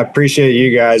 Yeah, I appreciate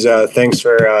you guys. Thanks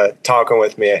for talking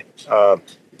with me.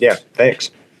 Yeah,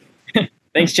 thanks.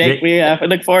 Thanks, Jake. We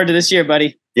look forward to this year,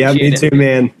 buddy. Yeah, me too,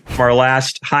 man. Our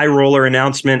last high roller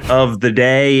announcement of the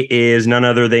day is none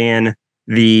other than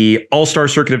the All-Star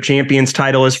Circuit of Champions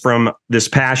title is from this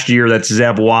past year. That's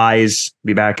Zeb Wise.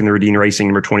 Be back in the Radine Racing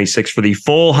number 26 for the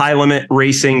full high limit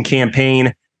racing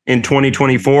campaign in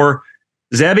 2024.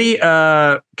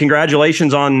 Zebby,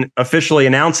 congratulations on officially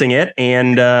announcing it,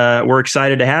 and we're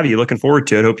excited to have you. Looking forward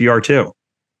to it. Hope you are too.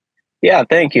 Yeah,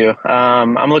 thank you.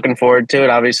 I'm looking forward to it.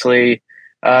 Obviously,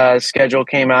 schedule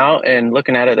came out, and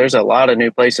looking at it, there's a lot of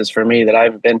new places for me that I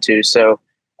haven't been to. So,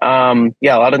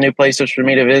 yeah, a lot of new places for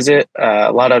me to visit.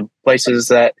 A lot of places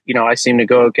that I seem to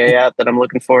go okay at that I'm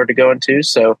looking forward to going to.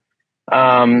 So,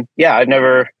 yeah, I've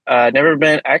never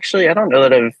been. Actually, I don't know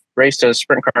that I've raced a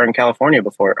sprint car in California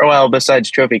before. Oh, well, besides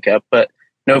Trophy Cup, but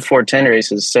no 410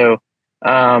 races. So,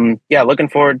 yeah, looking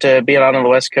forward to being out on the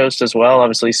West Coast as well.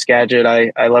 Obviously, Skagit,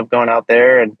 I love going out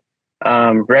there, and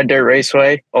Red Dirt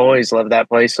Raceway, always love that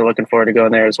place. So, looking forward to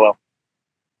going there as well.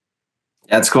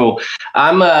 That's cool.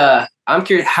 I'm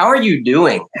curious, how are you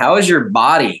doing? How is your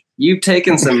body? You've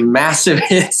taken some massive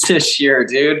hits this year,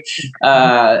 dude.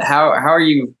 How are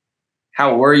you?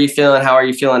 How were you feeling? How are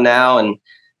you feeling now? And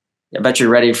I bet you're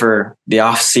ready for the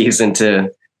off season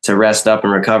to rest up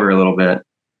and recover a little bit.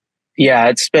 Yeah,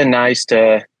 it's been nice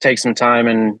to take some time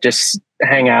and just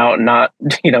hang out and not,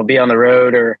 be on the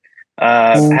road or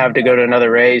have to go to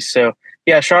another race. So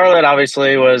yeah, Charlotte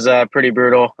obviously was pretty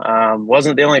brutal.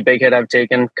 Wasn't the only big hit I've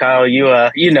taken. Kyle,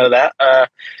 you know that.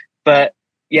 But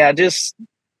yeah,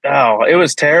 it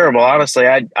was terrible. Honestly,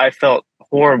 I felt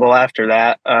horrible after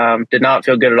that. Did not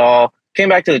feel good at all. Came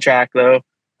back to the track though.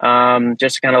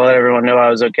 Just to kind of let everyone know I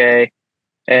was okay.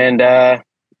 And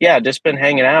yeah, just been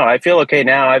hanging out. I feel okay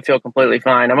now. I feel completely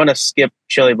fine. I'm going to skip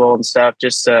Chili Bowl and stuff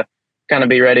just to kind of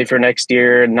be ready for next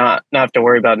year and not have to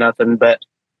worry about nothing. But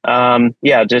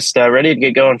yeah, just ready to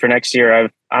get going for next year.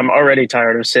 I'm already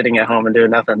tired of sitting at home and doing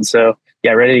nothing. So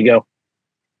yeah, ready to go.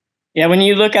 Yeah, when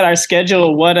you look at our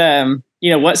schedule,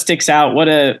 what sticks out?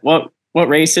 What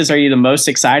races are you the most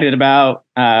excited about?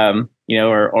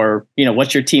 Or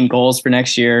what's your team goals for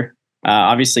next year?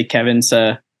 Obviously, Kevin's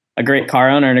a great car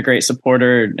owner and a great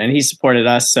supporter, and he supported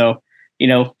us. So,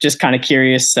 just kind of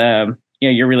curious,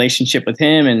 your relationship with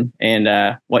him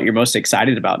and what you're most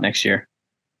excited about next year.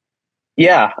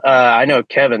 Yeah, I know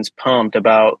Kevin's pumped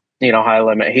about, high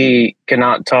limit. He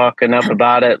cannot talk enough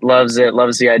about it, loves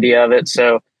the idea of it.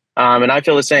 So, and I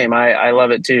feel the same. I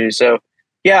love it too. So,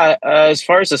 yeah, as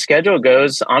far as the schedule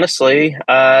goes, honestly,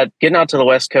 getting out to the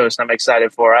West Coast, I'm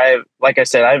excited for. Like I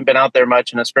said, I haven't been out there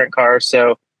much in a sprint car.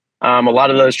 So, a lot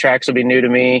of those tracks will be new to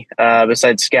me,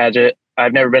 besides Skagit.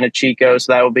 I've never been to Chico,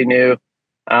 so that will be new.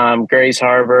 Grays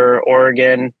Harbor,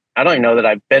 Oregon. I don't even know that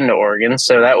I've been to Oregon,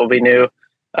 so that will be new.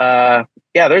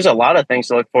 Yeah, there's a lot of things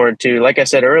to look forward to. Like I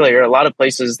said earlier, a lot of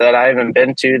places that I haven't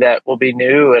been to that will be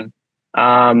new. And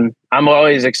I'm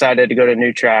always excited to go to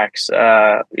new tracks.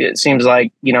 It seems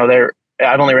like,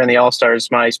 I've only ran the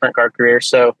All-Stars my sprint car career.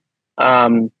 So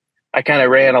I kind of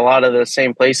ran a lot of the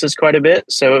same places quite a bit.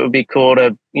 So it would be cool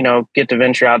to, get to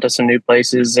venture out to some new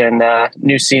places and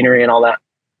new scenery and all that.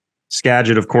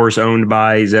 Skagit, of course, owned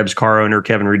by Zeb's car owner,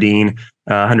 Kevin Radine,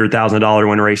 $100,000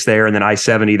 win race there. And then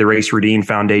I-70, the Race Radine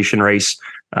Foundation race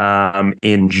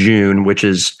in June, which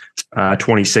is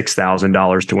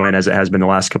 $26,000 to win, as it has been the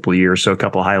last couple of years. So a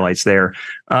couple of highlights there.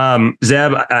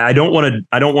 Zeb, I don't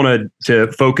want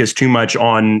to focus too much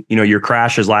on, your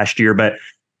crashes last year, but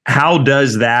how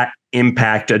does that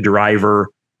impact a driver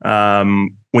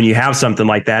when you have something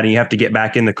like that and you have to get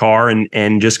back in the car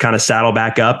and just kind of saddle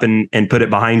back up and put it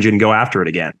behind you and go after it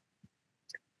again?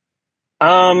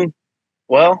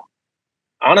 Well,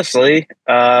 honestly,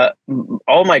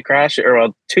 all my crashes,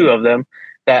 two of them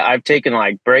that I've taken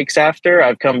like breaks after,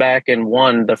 I've come back and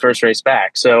won the first race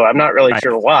back. So I'm not really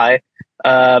sure why.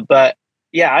 But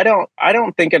yeah, I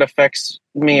don't think it affects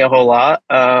me a whole lot.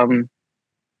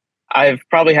 I've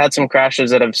probably had some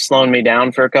crashes that have slowed me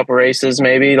down for a couple races,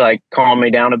 maybe like calm me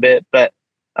down a bit. But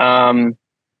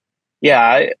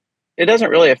yeah, it doesn't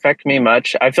really affect me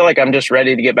much. I feel like I'm just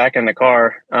ready to get back in the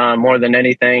car more than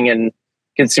anything, and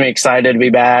gets me excited to be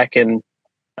back. And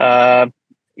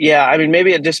yeah, I mean,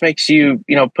 maybe it just makes you,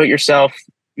 put yourself,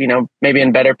 maybe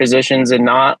in better positions and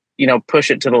not,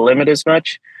 push it to the limit as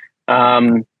much.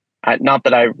 Not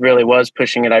that I really was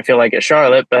pushing it, I feel like, at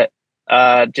Charlotte, but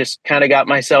just kind of got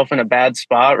myself in a bad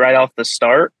spot right off the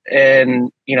start,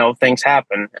 and things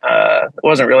happen. It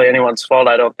wasn't really anyone's fault,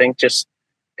 I don't think. Just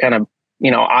kind of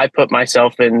I put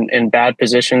myself in bad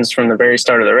positions from the very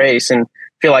start of the race, and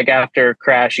feel like after a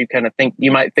crash,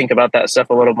 you might think about that stuff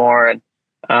a little more,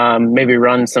 and maybe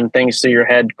run some things through your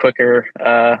head quicker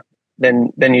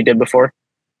than you did before.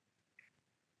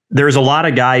 There's a lot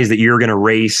of guys that you're going to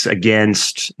race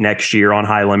against next year on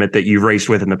High Limit that you've raced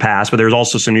with in the past, but there's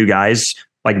also some new guys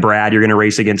like Brad. You're going to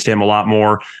race against him a lot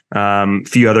more.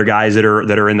 Few other guys that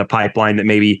are in the pipeline that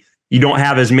maybe you don't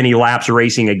have as many laps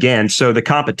racing against. So the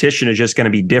competition is just going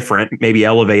to be different, maybe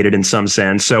elevated in some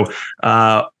sense. So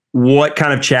what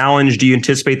kind of challenge do you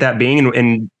anticipate that being?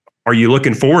 And are you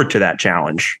looking forward to that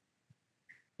challenge?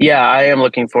 Yeah, I am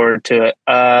looking forward to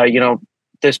it.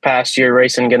 This past year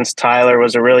racing against Tyler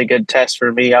was a really good test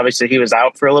for me. Obviously he was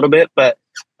out for a little bit, but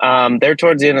there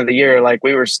towards the end of the year, like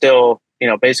we were still,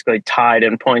 basically tied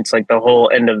in points like the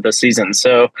whole end of the season.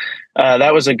 So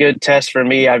that was a good test for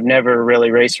me. I've never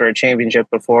really raced for a championship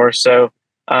before. So,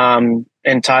 and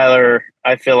Tyler,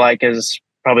 I feel like is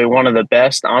probably one of the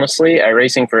best, honestly, at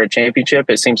racing for a championship.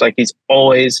 It seems like he's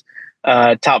always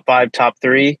top 5, top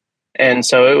 3. And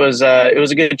so it was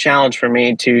a good challenge for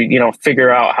me to,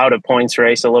 figure out how to points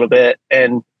race a little bit.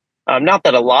 And not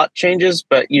that a lot changes,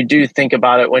 but you do think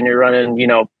about it when you're running,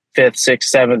 5th,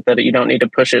 6th, 7th, that you don't need to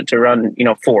push it to run,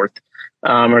 4th or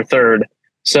 3rd.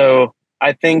 So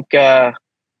I think that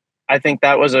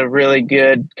was a really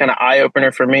good kind of eye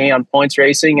opener for me on points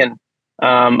racing. And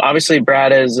obviously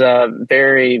Brad is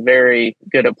very, very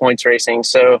good at points racing.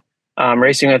 So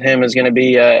racing with him is going to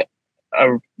be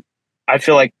I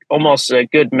feel like almost a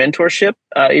good mentorship,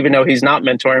 even though he's not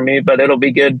mentoring me, but it'll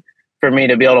be good for me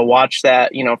to be able to watch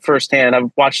that, firsthand. I've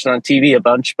watched it on TV a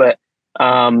bunch, but,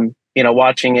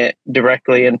 watching it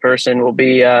directly in person will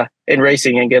be, in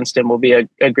racing against him will be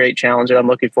a great challenge that I'm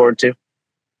looking forward to.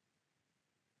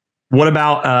 What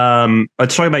about,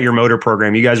 let's talk about your motor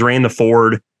program. You guys ran the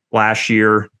Ford last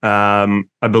year. I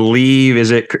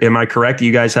believe, am I correct?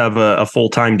 You guys have a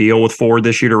full-time deal with Ford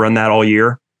this year to run that all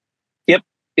year?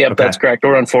 Yep, okay. That's correct.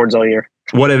 We'll run Fords all year.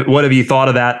 What have you thought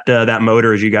of that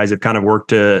motor as you guys have kind of worked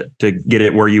to get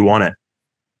it where you want it?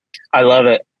 I love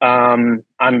it. I'm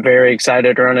very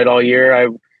excited to run it all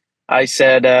year. I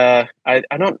said I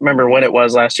don't remember when it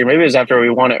was last year. Maybe it was after we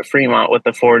won at Fremont with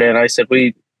the Ford in. I said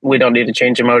we don't need to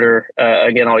change the motor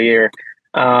again all year.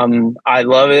 I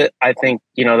love it. I think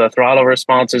the throttle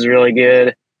response is really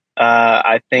good.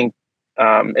 I think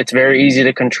it's very easy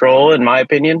to control, in my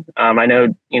opinion. I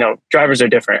know, drivers are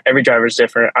different. Every driver is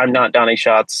different. I'm not Donnie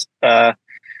Schatz.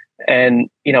 And,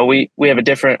 we have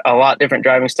a lot different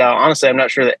driving style. Honestly, I'm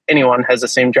not sure that anyone has the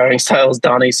same driving style as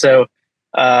Donnie. So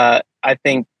I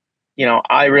think,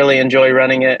 I really enjoy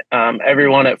running it.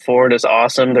 Everyone at Ford is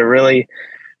awesome. They're really,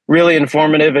 really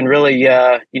informative and really,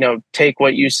 take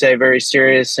what you say very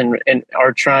serious and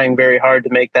are trying very hard to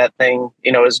make that thing,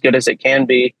 as good as it can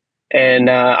be. And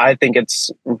I think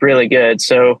it's really good.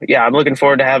 So, yeah, I'm looking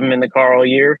forward to having him in the car all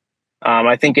year.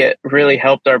 I think it really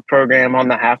helped our program on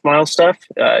the half-mile stuff,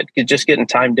 just getting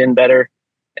timed in better.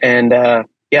 And,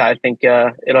 I think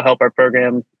it'll help our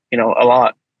program, a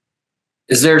lot.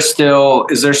 Is there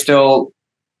still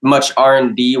much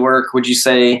R&D work, would you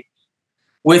say,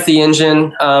 with the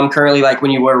engine currently, like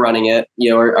when you were running it?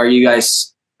 Are you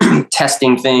guys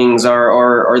testing things,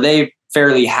 or are they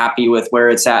fairly happy with where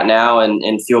it's at now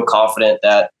and feel confident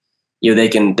that they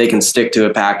can stick to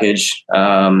a package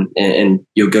and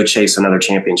you'll go chase another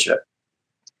championship?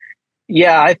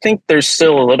 Yeah, I think there's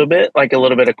still a little bit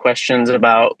of questions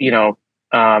about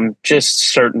just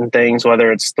certain things,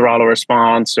 whether it's throttle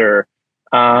response or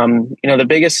the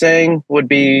biggest thing would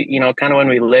be kind of when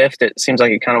we lift, it seems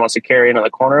like it kind of wants to carry into the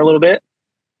corner a little bit.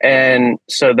 And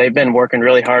so they've been working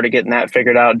really hard at getting that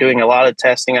figured out, doing a lot of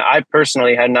testing. I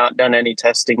personally had not done any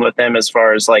testing with them as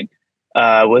far as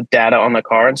with data on the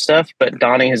car and stuff, but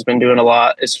Donnie has been doing a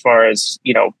lot as far as,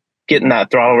 getting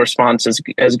that throttle response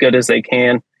as good as they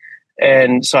can.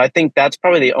 And so I think that's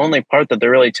probably the only part that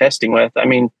they're really testing with. I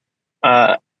mean,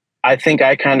 I think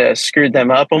I kind of screwed them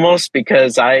up almost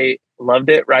because I loved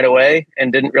it right away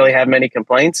and didn't really have many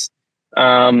complaints.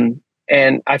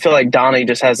 And I feel like Donnie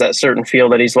just has that certain feel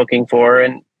that he's looking for.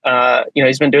 And,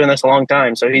 he's been doing this a long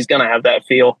time, so he's going to have that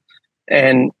feel.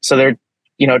 And so they're,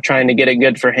 trying to get it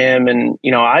good for him. And,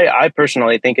 I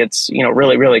personally think it's,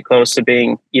 really, really close to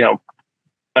being,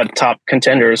 a top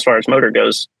contender as far as motor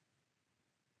goes.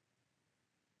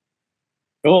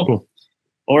 Cool.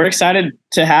 Well, we're excited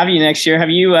to have you next year. Have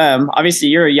you, obviously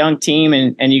you're a young team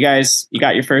and you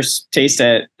got your first taste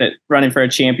at running for a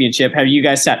championship. Have you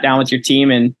guys sat down with your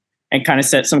team and kind of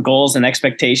set some goals and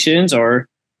expectations or,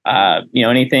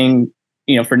 anything,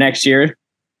 for next year?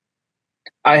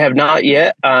 I have not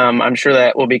yet. I'm sure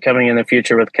that will be coming in the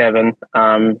future with Kevin.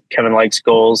 Kevin likes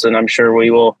goals, and I'm sure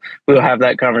we will have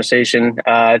that conversation.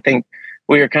 I think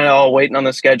we were kind of all waiting on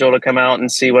the schedule to come out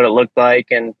and see what it looked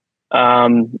like, and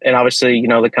obviously,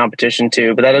 the competition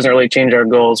too. But that doesn't really change our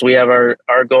goals. We have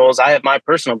our goals. I have my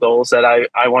personal goals that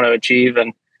I want to achieve,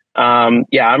 and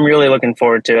I'm really looking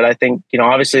forward to it. I think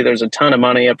obviously there's a ton of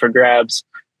money up for grabs.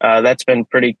 That's been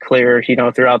pretty clear,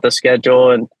 throughout the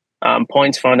schedule and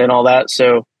points fund and all that.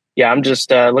 So I'm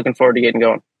just looking forward to getting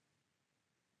going.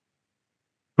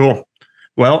 Cool.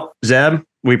 Well, Zeb,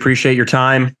 we appreciate your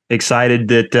time. Excited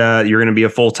that you're going to be a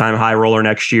full-time high roller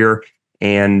next year,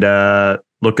 and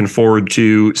looking forward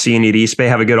to seeing you at East Bay.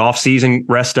 Have a good off season,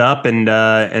 rest up, and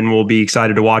we'll be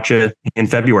excited to watch you in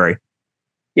February.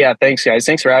 Yeah. Thanks, guys.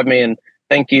 Thanks for having me. And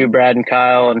thank you, Brad and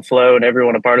Kyle and Flo and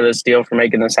everyone a part of this deal for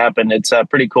making this happen. It's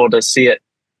pretty cool to see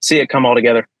it come all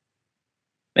together.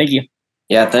 Thank you.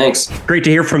 Yeah, thanks. Great to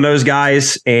hear from those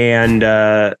guys. And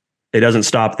it doesn't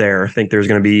stop there. I think there's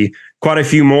going to be quite a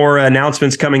few more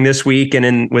announcements coming this week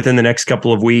and within the next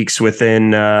couple of weeks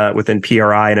within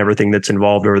PRI and everything that's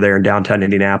involved over there in downtown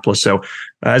Indianapolis. So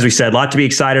as we said, a lot to be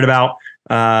excited about.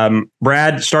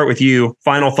 Brad, start with you.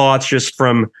 Final thoughts just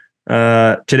from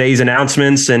today's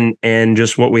announcements and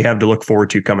just what we have to look forward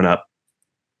to coming up.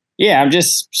 Yeah, I'm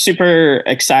just super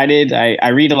excited. I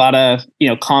read a lot of,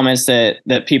 comments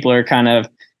that people are kind of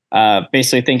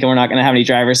basically thinking we're not going to have any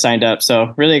drivers signed up.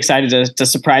 So really excited to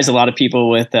surprise a lot of people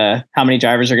with how many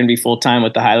drivers are going to be full-time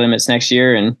with the high limits next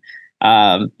year. And,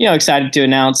 excited to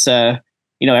announce,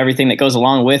 everything that goes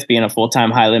along with being a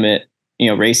full-time high limit,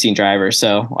 racing driver.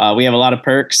 So we have a lot of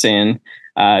perks, and,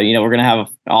 we're going to have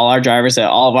all our drivers at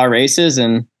all of our races,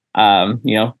 and,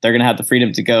 they're going to have the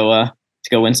freedom to go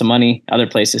win some money other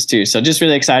places too. So just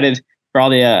really excited for all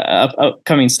the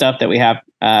upcoming stuff that we have,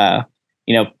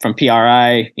 from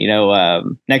PRI.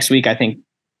 Next week, I think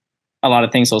a lot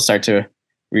of things will start to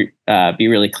be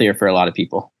really clear for a lot of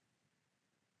people.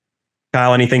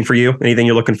 Kyle, anything for you? Anything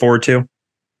you're looking forward to?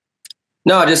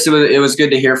 No, just it was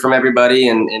good to hear from everybody,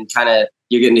 and kind of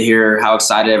you're getting to hear how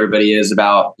excited everybody is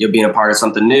about being a part of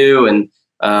something new, and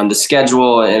the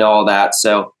schedule and all that.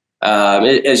 So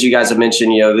as you guys have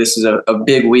mentioned, this is a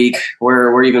big week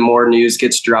where even more news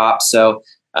gets dropped. So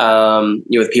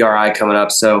with PRI coming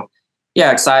up, so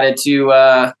yeah, excited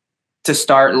to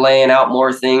start laying out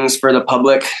more things for the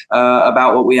public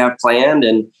about what we have planned,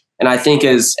 and I think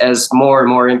as more and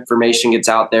more information gets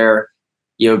out there,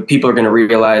 people are going to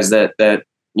realize that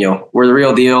we're the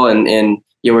real deal, and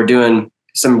we're doing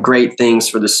some great things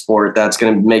for the sport that's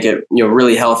going to make it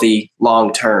really healthy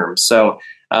long term. So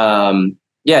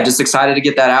just excited to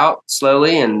get that out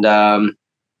slowly, and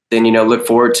then look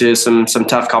forward to some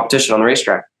tough competition on the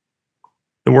racetrack.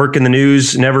 The work in the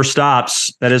news never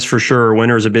stops. That is for sure.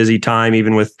 Winter is a busy time,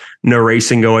 even with no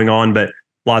racing going on, but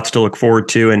lots to look forward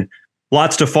to and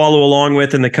lots to follow along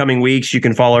with in the coming weeks. You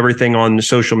can follow everything on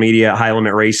social media at High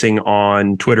Limit Racing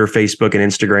on Twitter, Facebook,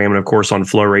 and Instagram, and of course on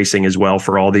Flow Racing as well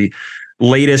for all the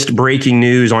latest breaking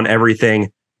news on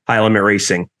everything High Limit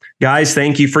Racing. Guys,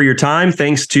 thank you for your time.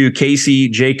 Thanks to Casey,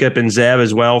 Jacob, and Zeb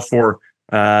as well for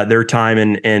their time,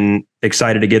 and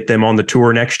excited to get them on the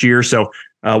tour next year. So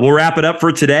we'll wrap it up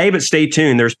for today, but stay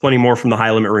tuned. There's plenty more from the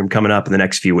High Limit Room coming up in the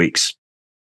next few weeks.